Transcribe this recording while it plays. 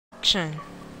Action.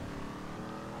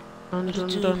 Dun, dun,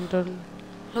 dun, dun,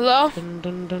 Hello? dun,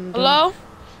 dun, dun, dun. Hello?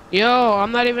 Yo,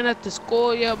 I'm not even at the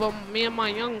school yet, but me and my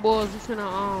young boys, we finna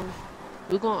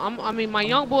I mean, my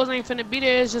young boys ain't finna be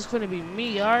there. It's just finna be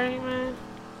me. Alright, man.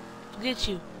 Forget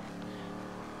you.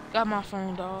 Got my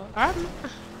phone, dog. Alright,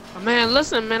 man.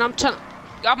 Listen, man. I'm trying.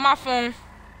 Got my phone.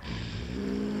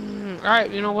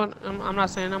 Alright, you know what? I'm not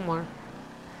saying no more.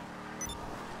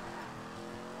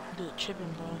 Dude,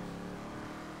 tripping, bro.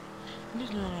 This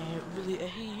man ain't really.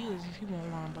 He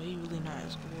won't lie, but he really not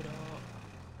at school, dog.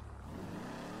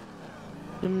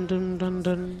 Dun, dun, dun,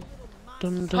 dun.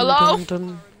 Dun, dun, Hello? dun,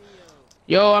 dun.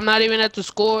 Yo, I'm not even at the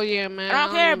school yet, man. I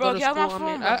don't care, bro. Go to Get my school.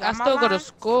 phone, I still go to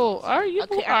school. Alright, you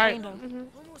Okay, alright.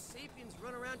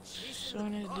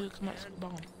 Soon as dude come out, bro,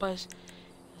 I'm bust.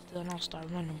 Still don't start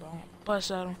running, bro. I'm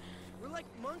bust at him. We're like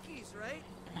monkeys, right?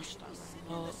 I'm start In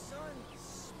running, the dog. sun,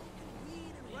 smoking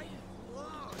weed and writing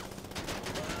blogs.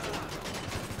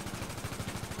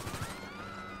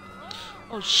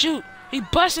 Oh shoot, he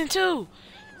busting too.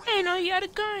 I ain't know he had a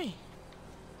gun.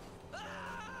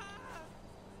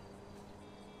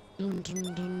 Dun,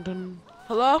 dun, dun, dun.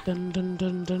 Hello? Dun, dun,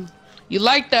 dun, dun. You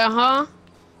like that, huh?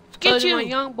 Get My you.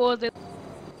 young boys,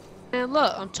 man,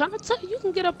 look, I'm trying to tell you, you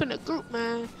can get up in the group,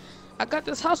 man. I got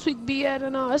this house we can be at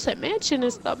and all. It's a mansion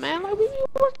and stuff, man. Like, we be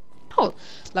working out.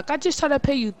 Like, I just tried to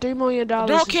pay you $3 million.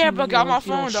 Don't care, but got my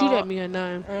phone, shoot dog. at me or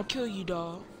nothing. I'm gonna kill you,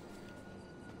 dog.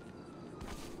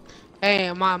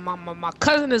 Hey, my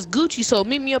cousin is Gucci, so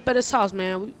meet me up at his house,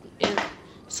 man. And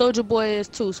Soldier Boy is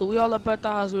too, so we all up at the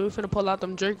house. We finna pull out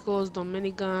them Dracos, them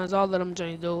miniguns, all of them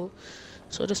joints, dude.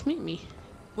 So just meet me.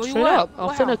 Where you Straight at? up, I'm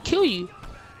finna kill you.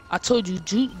 I told you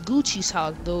Gucci's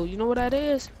house, dude. You know what that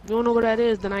is? If you don't know what that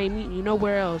is, then I ain't meeting you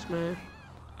nowhere else, man.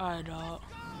 Alright, dog.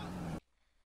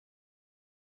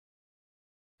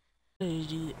 What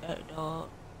did you do that, dog?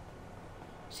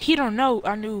 He don't know.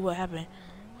 I knew what happened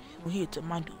when he took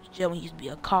my dude's jail when he used to be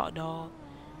a cop, dog.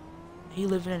 He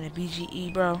living in the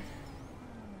BGE, bro.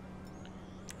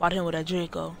 Bought him with that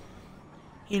Draco.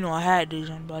 You know I had this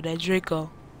one, bro. That Draco.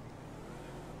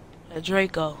 That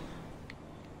Draco.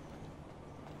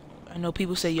 I know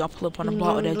people say y'all pull up on the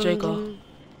block with that Draco.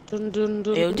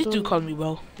 Hey, this dude called me,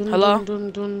 bro. Hello?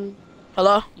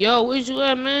 Hello? Yo, where's you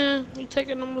at, man? You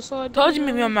taking them aside? Told you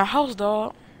meet me at my house,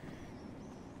 dog.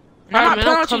 I'm Alright, not man,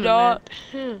 playing with you, dog.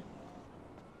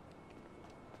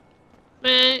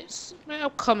 Man, I'm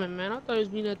coming, man. I thought he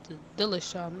was meeting at the dealer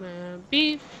shop, man.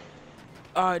 Beef.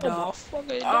 Alright, dog.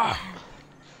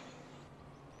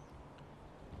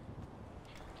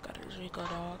 Got a Draco,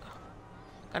 dog.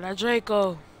 Got a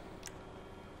Draco.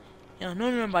 You don't know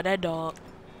nothing about that dog.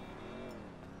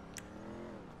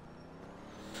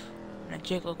 When that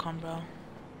Draco come, bro.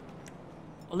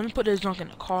 Well, let me put this junk in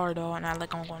the car, dog, and act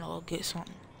like I'm gonna go get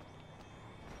something.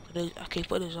 I can't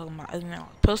put this junk in my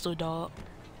pistol, dog.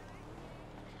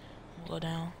 Go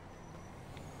down.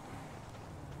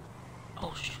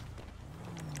 Oh shit.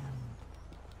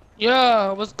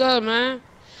 Yo, what's good, man?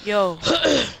 Yo.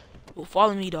 Well,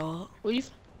 follow me, dog. Where you?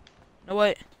 No,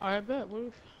 wait. Alright, bet.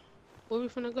 Where we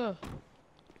finna go?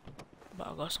 But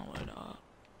I got somewhere, dog.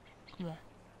 Come on.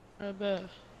 Alright, bet.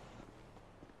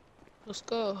 Let's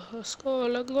go. Let's go.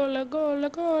 Let go. Let go.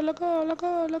 Let go. Let go. Let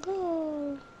go. Let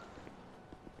go.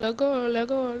 Let go. Let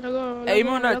go. Let go. Hey, you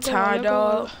remember that time,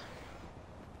 dog?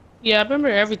 Yeah, I remember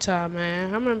every time,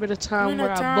 man. I remember the time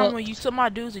where I booked. When you took my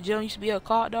dudes to jail and used to be a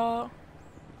cop, dog?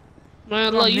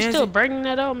 Man, look, you still bringing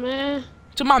that up, man.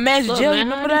 To my man's jail, you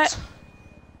remember that?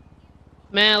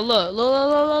 Man,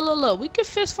 look. We can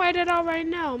fist fight it out right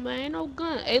now, man. Ain't no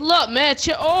gun. Hey, look, man.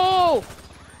 Chill. Oh,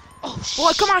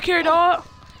 boy, come on here, dog.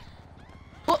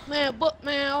 Book, man.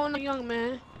 Oh, no, young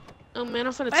man. Oh, man,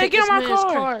 I'm finna hey, take get this my man's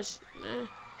car. cars, man.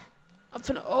 I'm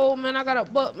finna. Oh, man, I got a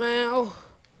butt, man. Oh.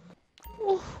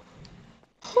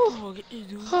 Get this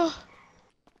dude. What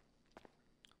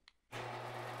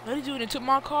did you do? They took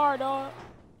my car, dog.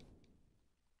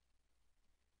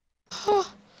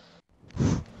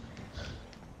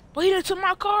 But he done took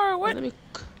my car. What? Let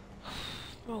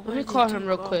me call him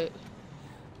real quick.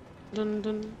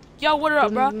 Yo, what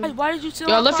up, bro? Why did you steal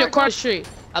my car? Yo, I left your car in the street.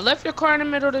 I left your car in the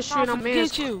middle of the street. Oh,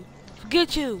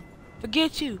 forget you.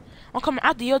 I'm coming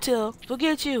after your tail.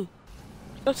 Forget you.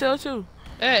 Your tail too.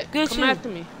 Hey, come after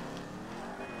me.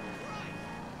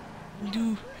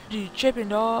 Dude, tripping,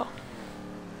 dog.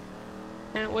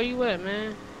 Man, where you at,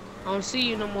 man? I don't see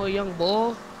you no more, young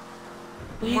boy.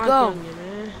 Where you go?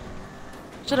 Man.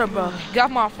 Shut up, bro.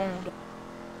 Got my phone, dog.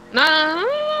 Nah.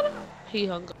 He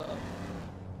hung up.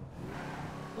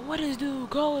 Where this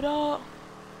dude go, dog?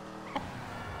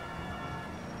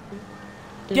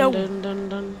 Yo. Dun, dun,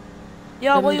 dun.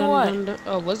 Yo, where you at? Dun.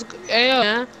 Oh, what's good? Hey,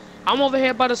 man. I'm over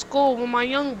here by the school with my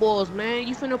young boys, man.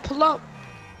 You finna pull up?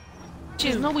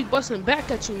 Just know we busting back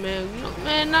at you, man. You know,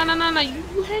 man, nah.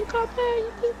 You handcuffed, man.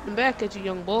 You busting back at you,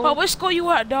 young boy. Bro, what school you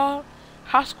at, dog?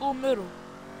 High school, middle.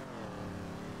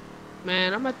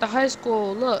 Man, I'm at the high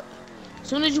school. Look, as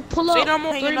soon as you pull Say up, no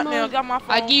more hanging up now. Got my phone.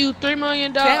 I give you $3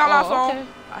 million. Hang on my phone. Okay.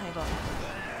 I hang up.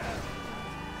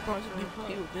 Bro,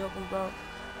 people building, bro.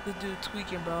 This dude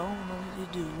tweaking, bro. I don't know what this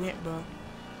dude went, bro.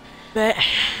 But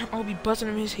I'm gonna be busting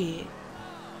him his head.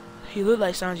 He look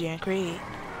like Sanjay and Craig.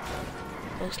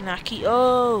 Oh, snacky.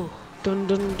 Oh. Dun.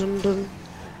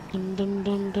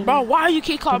 Bro, why you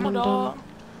keep calling my dog?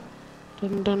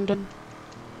 Dun.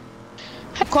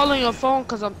 I'm calling your phone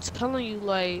because I'm telling you,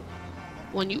 like,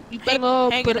 when you better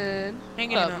put it in.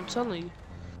 Hang it up. I'm telling you.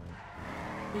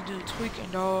 This dude tweaking,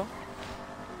 dog.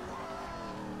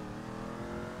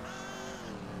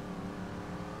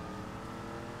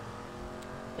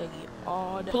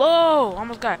 All that. Pull!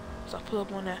 Almost got it. So I pull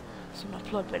up on that. See my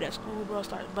pull up at that school, bro.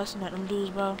 Start busting at them dudes,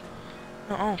 bro.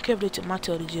 No, I don't care if they took my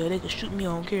tail to jail. They can shoot me. I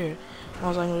don't care. As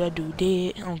long as I know that dude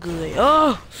dead, I'm good.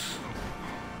 Oh!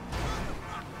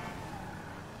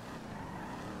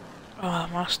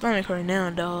 My stomach hurt now,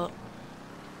 dog.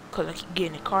 Cause I keep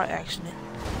getting in a car accident.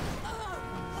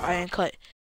 I ain't cut.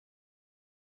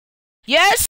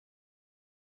 Yes!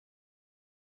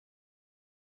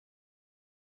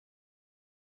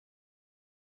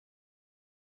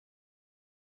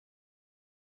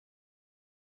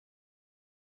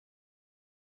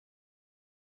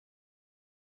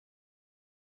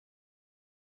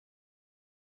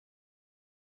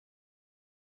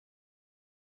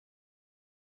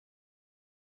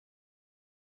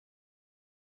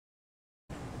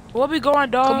 Where we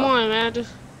going, dog? Come on, man.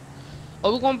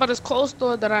 Oh, we're going by this clothes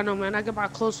store that I know, man. I get my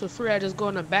clothes for free. I just go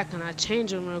in the back and I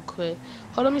change them real quick.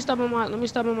 Hold on, let me stop at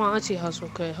my auntie house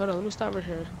real quick. Hold on, let me stop right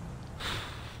here.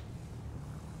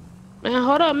 Man,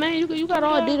 hold up, man. You got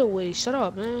all day to wait. Shut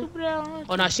up, man.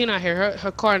 Oh, no, she not here.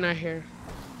 Her car not here.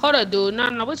 Hold up, dude.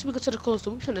 No. Wait till we get to the clothes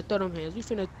store. We finna throw them hands. We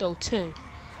finna throw 10.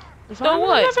 Throw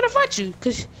what? I'm not finna fight you,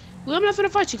 cause I'm not finna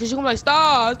fight you, cause you gonna be like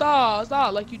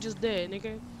stop, like you just did,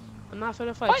 nigga. I'm not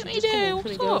finna fight you. Me Just then. come on,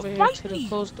 we finna get over here to the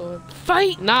clothes store.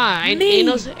 Fight Nah, ain't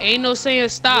no saying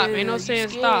stop. Yeah, Ain't no you saying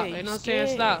scared, stop. you Ain't no scared.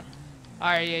 saying stop.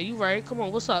 Alright, yeah, you right. Come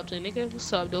on, what's up, then, nigga?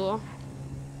 What's up, dude?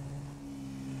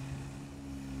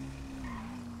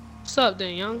 What's up,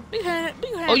 then, young?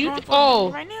 Oh, you right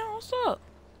now?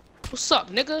 What's up,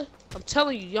 nigga? I'm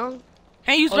telling you, young.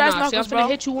 Hey, use Oh, brass nah, see, I'm knuckles, finna bro.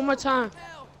 hit you one more time.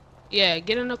 Yeah,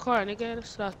 get in the car, nigga.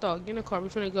 That's what I thought. Get in the car. We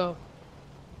finna go.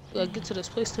 We gotta get to this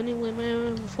place anyway,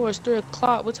 man. Before it's 3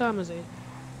 o'clock. What time is it?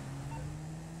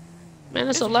 Man,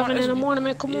 it's 11 in the morning,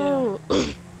 man. Come on.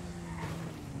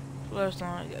 Last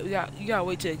time, you gotta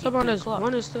wait till it Come get on, 3 this o'clock.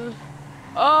 one and stuff.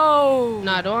 Oh!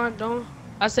 Nah, don't.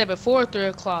 I said before 3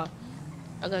 o'clock.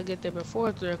 I gotta get there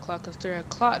before 3 o'clock, cause 3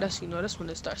 o'clock, that's when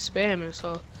they start spamming.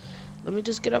 So let me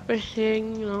just get up in here,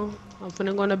 I'm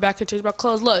finna go in the back and change my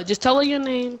clothes. Look, just tell her your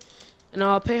name, and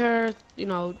I'll pay her.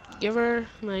 Give her,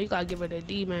 man. You gotta give her the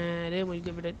D, man. Then when you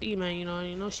give her the D, man, you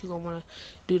know she gonna wanna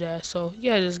do that. So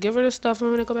yeah, just give her the stuff.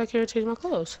 I'm gonna go back here and change my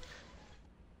clothes.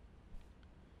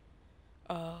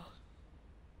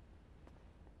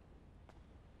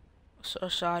 So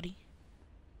shoddy.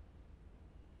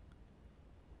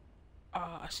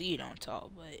 I see it on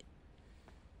top, but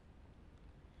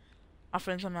my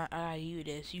friends on my IU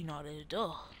this, you know this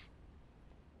duh.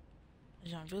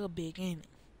 It's not real big, ain't it?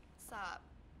 Stop.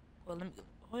 Well,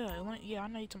 I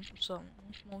know you talking something.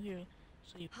 Come over here.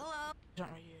 So you Hello?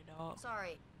 jump right here, dog.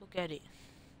 Sorry. Look at it.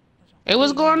 Hey,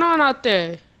 what's going on out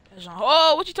there?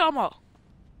 Oh, what you talking about?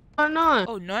 What's going on?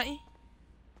 Oh, nothing.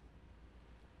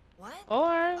 What?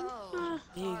 Alright. Oh,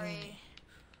 sorry.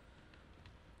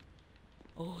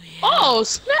 Oh yeah. Oh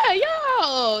snap,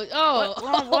 yo!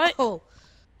 What?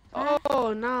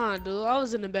 Oh nah, dude. I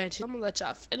was in the bench. I'm gonna let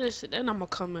y'all finish it, then I'm gonna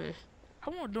come in. I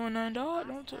won't do nothing, dog.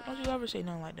 Don't you ever say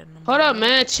nothing like that. No Hold more, up, dog.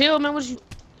 man. Chill, man. What you?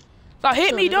 Stop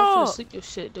hit me, Chill, nigga. I'm finna dog. sleep your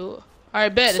shit, dude.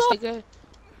 Alright, bet this Sup? nigga.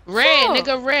 Red, Sup?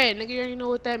 nigga, red. Nigga, you already know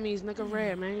what that means. Nigga,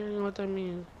 red, man. You already know what that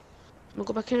means. I'm gonna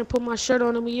go back here and put my shirt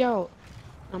on and we out.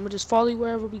 I'm gonna just follow you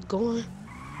wherever we going.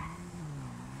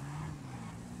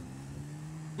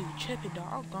 You tripping, dog.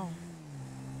 I'm gone.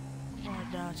 I'm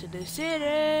going down to the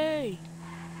city.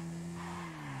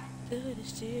 To the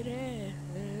city.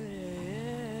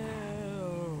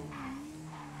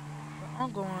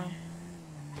 I'm going.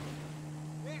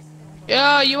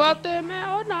 Yo, you out there, man?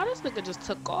 Oh, nah, this nigga just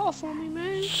took off on me,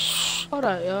 man. Hold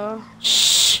up, y'all.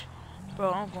 Shh.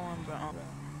 Bro, I'm going, bro.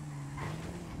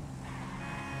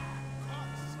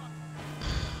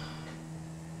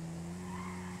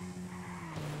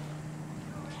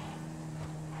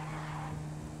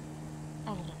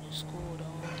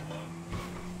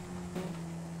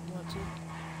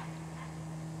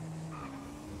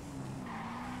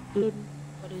 What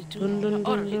is doing?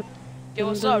 Oh, yo,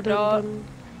 what's up, dog?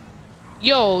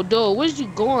 Yo, dude, where's you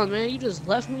going, man? You just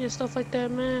left me and stuff like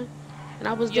that, man. And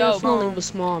I was there Yo, feeling was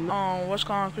small, man. what's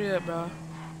going on, crib, bro?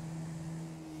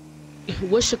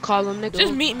 Wish you call him, nigga.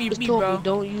 Just meet me, Just told me bro.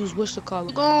 don't use wish to call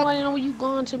him. Going, I know where you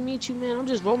going to meet you, man. I'm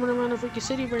just roaming around the freaking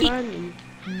city right now.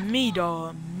 Me,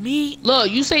 dog. Me. Look,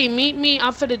 you say meet me,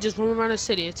 I'm finna just roam around the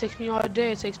city. It takes me all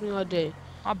day. It takes me all day.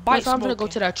 My bike I'm smoking. finna go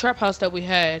to that trap house that we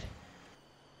had.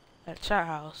 That chat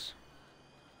house.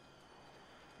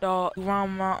 Dog,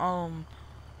 around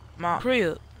my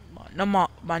crib.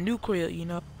 My new crib, you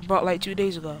know. Bought like 2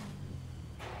 days ago.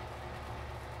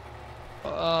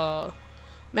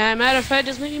 Man, matter of fact,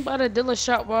 just meet me by the dealer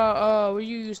shop where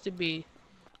you used to be.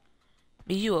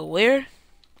 Be you aware?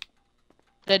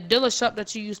 That dealer shop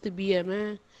that you used to be at,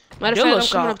 man. Matter of Dealer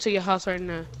fact, I'm coming shop? up to your house right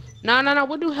now. Nah.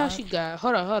 What do house you got?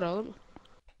 Hold on.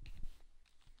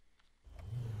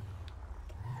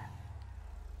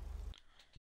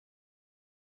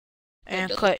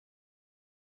 And cut.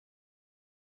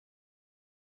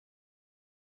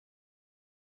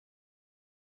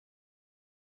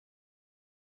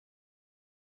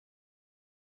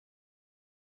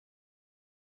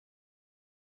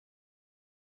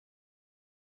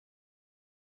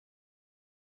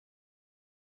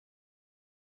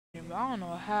 Bro, I don't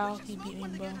know how he beat me,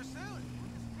 bro. I don't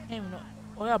even know.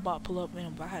 Oh, I about to pull up in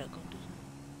him, but I had to go do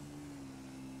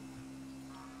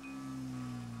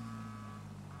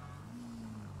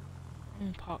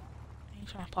something. Park. I ain't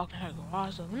trying to park in her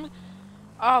garage, though.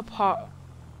 I'll park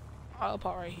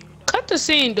right here, though. Cut the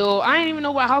scene, dude. I didn't even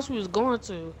know what house we was going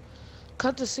to.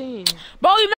 Cut the scene.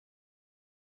 Bro, you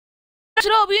messed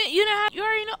it up. You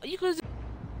already know. You could.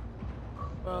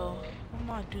 Bro, what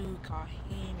my dude called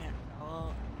him and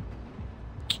dog.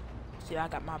 See, I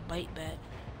got my bike back.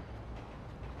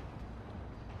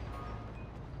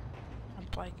 I'm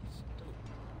like, stupid.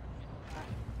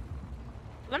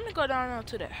 Let me go down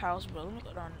to that house, bro. Let me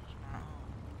go down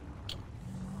to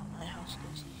my house.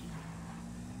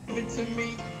 Give it to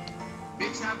me.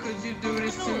 Bitch, how could you do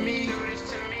this to me?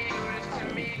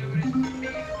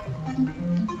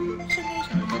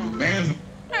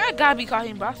 I gotta be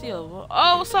Kaheem, bro. I see over.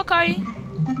 Oh, what's up, Kaheem?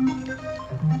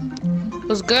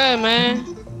 What's good,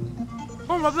 man?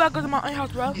 Oh, bro, we gotta go to my aunt's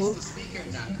house, bro.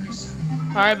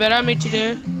 Alright, bet I'll meet you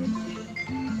there.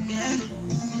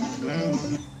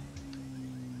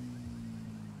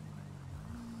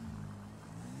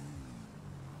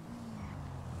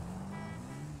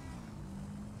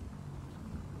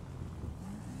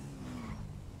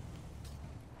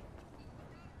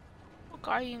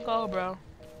 Kaheem go, bro.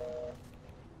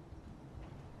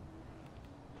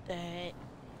 That.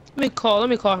 Let me call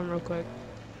him real quick.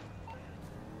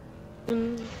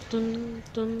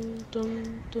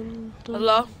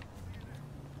 Hello?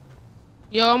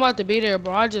 Yo, I'm about to be there,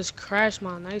 bro. I just crashed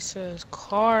my nice ass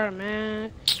car,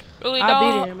 man. Really, I'll be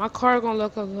dog? there. My car gonna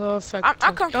look a little affected.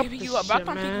 I come pick you up, bro. I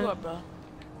come pick you up, bro.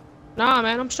 Nah,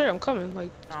 man, I'm straight. I'm coming.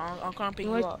 Like, No, I'm coming pick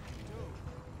you like, up.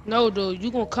 no, dude,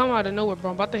 you gonna come out of nowhere,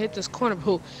 bro. I'm about to hit this corner,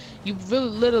 bro. You really,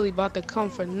 literally about to come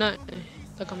for nothing.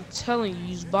 Like, I'm telling you,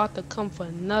 you's about to come for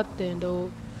nothing,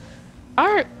 dude.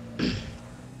 Alright.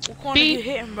 What corner you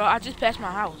hitting, bro? I just passed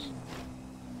my house.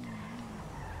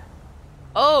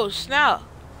 Oh, snap.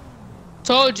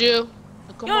 Told you. You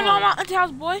Come don't know on. my auntie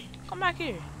house, boy? Come back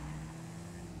here.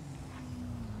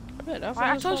 I bet that's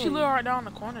I told you live right down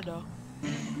the corner, though.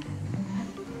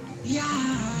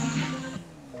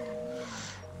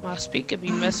 My speaker be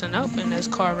messing up in this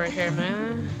car right here,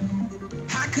 man.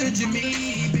 How could you me,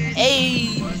 bitch?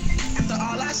 Hey. After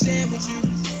all I shared with you,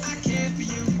 I cared for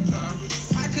you.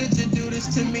 How could you do this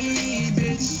to me,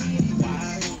 bitch?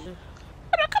 Why?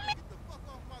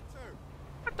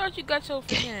 I thought you got your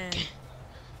freaking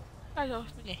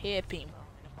hairpin,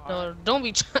 bro. No, don't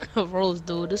be trying to roast,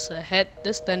 dude. This a hat.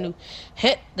 This that new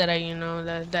hat that I,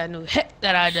 that new hat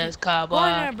that I just caught, boy. Go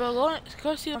in there, bro.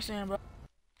 Go see what I'm saying, bro.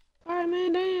 Alright,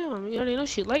 man, damn. You already know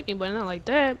she like me, but not like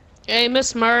that. Hey,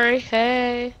 Miss Murray.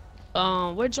 Hey.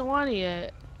 Where Joanny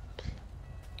at?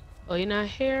 Oh, you not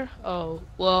here? Oh,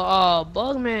 well,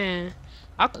 Bugman.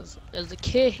 As a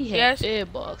kid, he had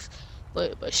bed bugs.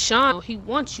 But Sean, he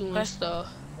wants you and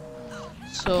stuff.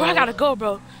 So Bro, I gotta go,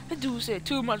 bro. That dude said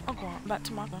too much. I'm going back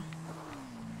to my phone.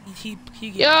 He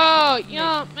Yo,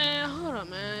 man, hold up,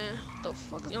 man. What the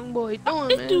fuck is young boy doing,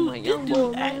 this man? dude, My young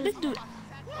boy, man. This dude.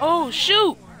 Oh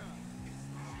shoot.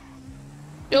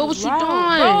 Yo, what you doing?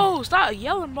 Bro, stop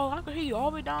yelling, bro. I can hear you all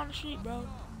the way down the street, bro.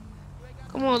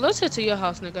 Come on, let's head to your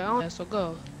house, nigga. So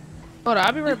go. Hold on,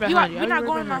 I'll be right behind you. We're not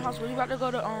going to my house, bro. We about to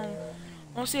go to,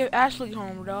 want to see if Ashley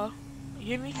home, dog. You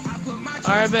hear me?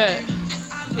 Alright, bet.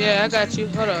 Yeah, I got you.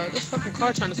 Hold up. This fucking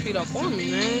car trying to speed up on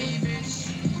me, man.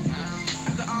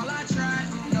 After all I tried,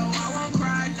 no, I won't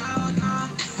cry, no, no.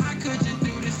 How could you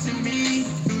do this to me?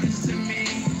 Do this to me.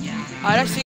 Alright,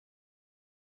 let's see.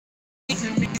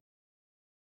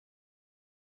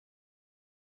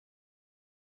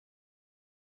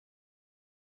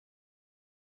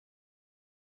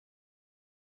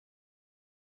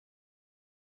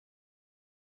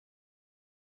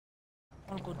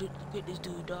 I'm gonna get this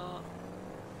dude, dog.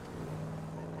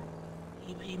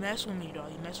 He messed with me, dog.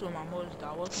 He messed with my motors,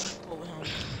 dog. What can I with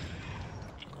him?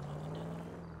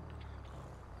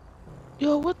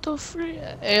 Yo, what the frick?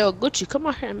 Hey, yo, Gucci, come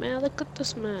out here, man. Look at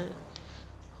this, man.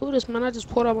 Who this, man? I just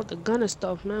pulled out with the gun and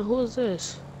stuff, man. Who is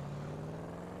this?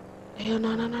 Hey, yo,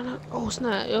 no, no, no, no. Oh, it's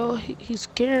not. Yo, he's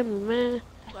scaring me, man.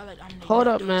 Hold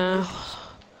up, man.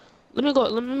 Let me go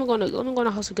in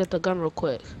the house and get the gun real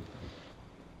quick.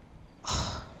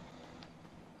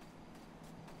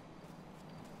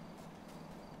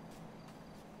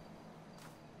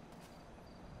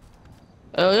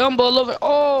 Young boy over.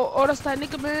 Oh, that's that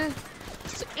nigga, man.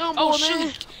 Young boy, Oh, man.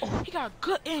 shit. He got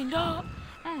good aim, dog.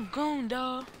 I'm gone,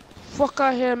 dog. Fuck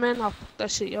out here, man. Nah, fuck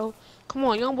that shit, yo. Come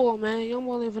on, young boy, man. Young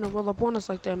boy ain't finna roll up on us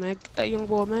like that, man. Get that young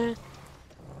boy, man.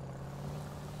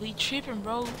 We tripping,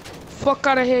 bro. Fuck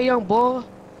out of here, young boy.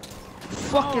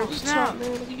 Fucking snap. retard,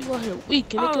 man. Look at you out here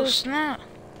weaking, Oh, nigga. snap.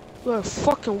 You are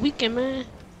fucking weaking, man.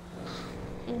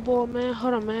 Young boy, man.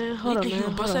 Hold on, man. Hold on, You man.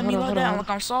 think you bust at me like that? Like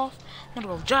I'm soft? I'm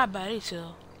gonna go drive by this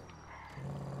hill.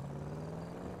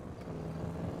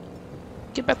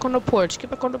 Get back on the porch. Get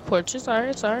back on the porch. It's alright.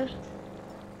 It's alright.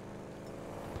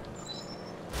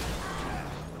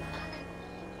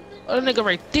 Oh, that nigga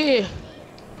right there.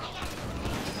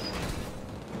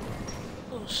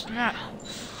 Oh, snap.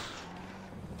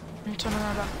 I'm turning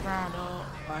around back around, dog.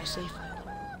 Bye, safely.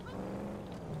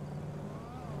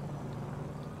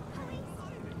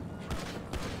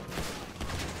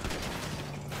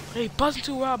 They buzzing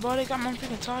too wild, bro. They got my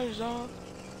freaking tires, dog.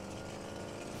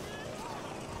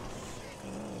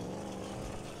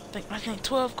 I think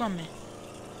 12 coming.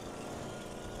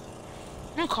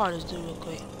 I'm gonna call this dude real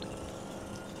quick.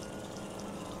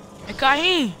 Hey,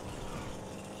 Kaheem.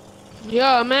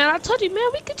 Yeah, man. I told you, man.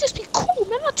 We could just be cool,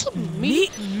 man. Not too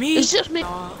Meet me. It's just me.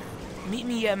 Meet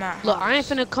me at my house. Look, I ain't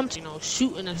finna come to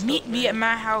shooting and stuff. Meet me man. at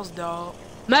my house, dog.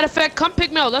 Matter of fact, come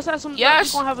pick me up. Let's have some.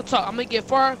 Yes. We gonna have a talk. I'm gonna get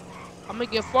far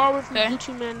away from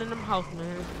Gucci man in them house,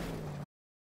 man.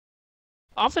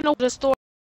 I'm finna go to the store.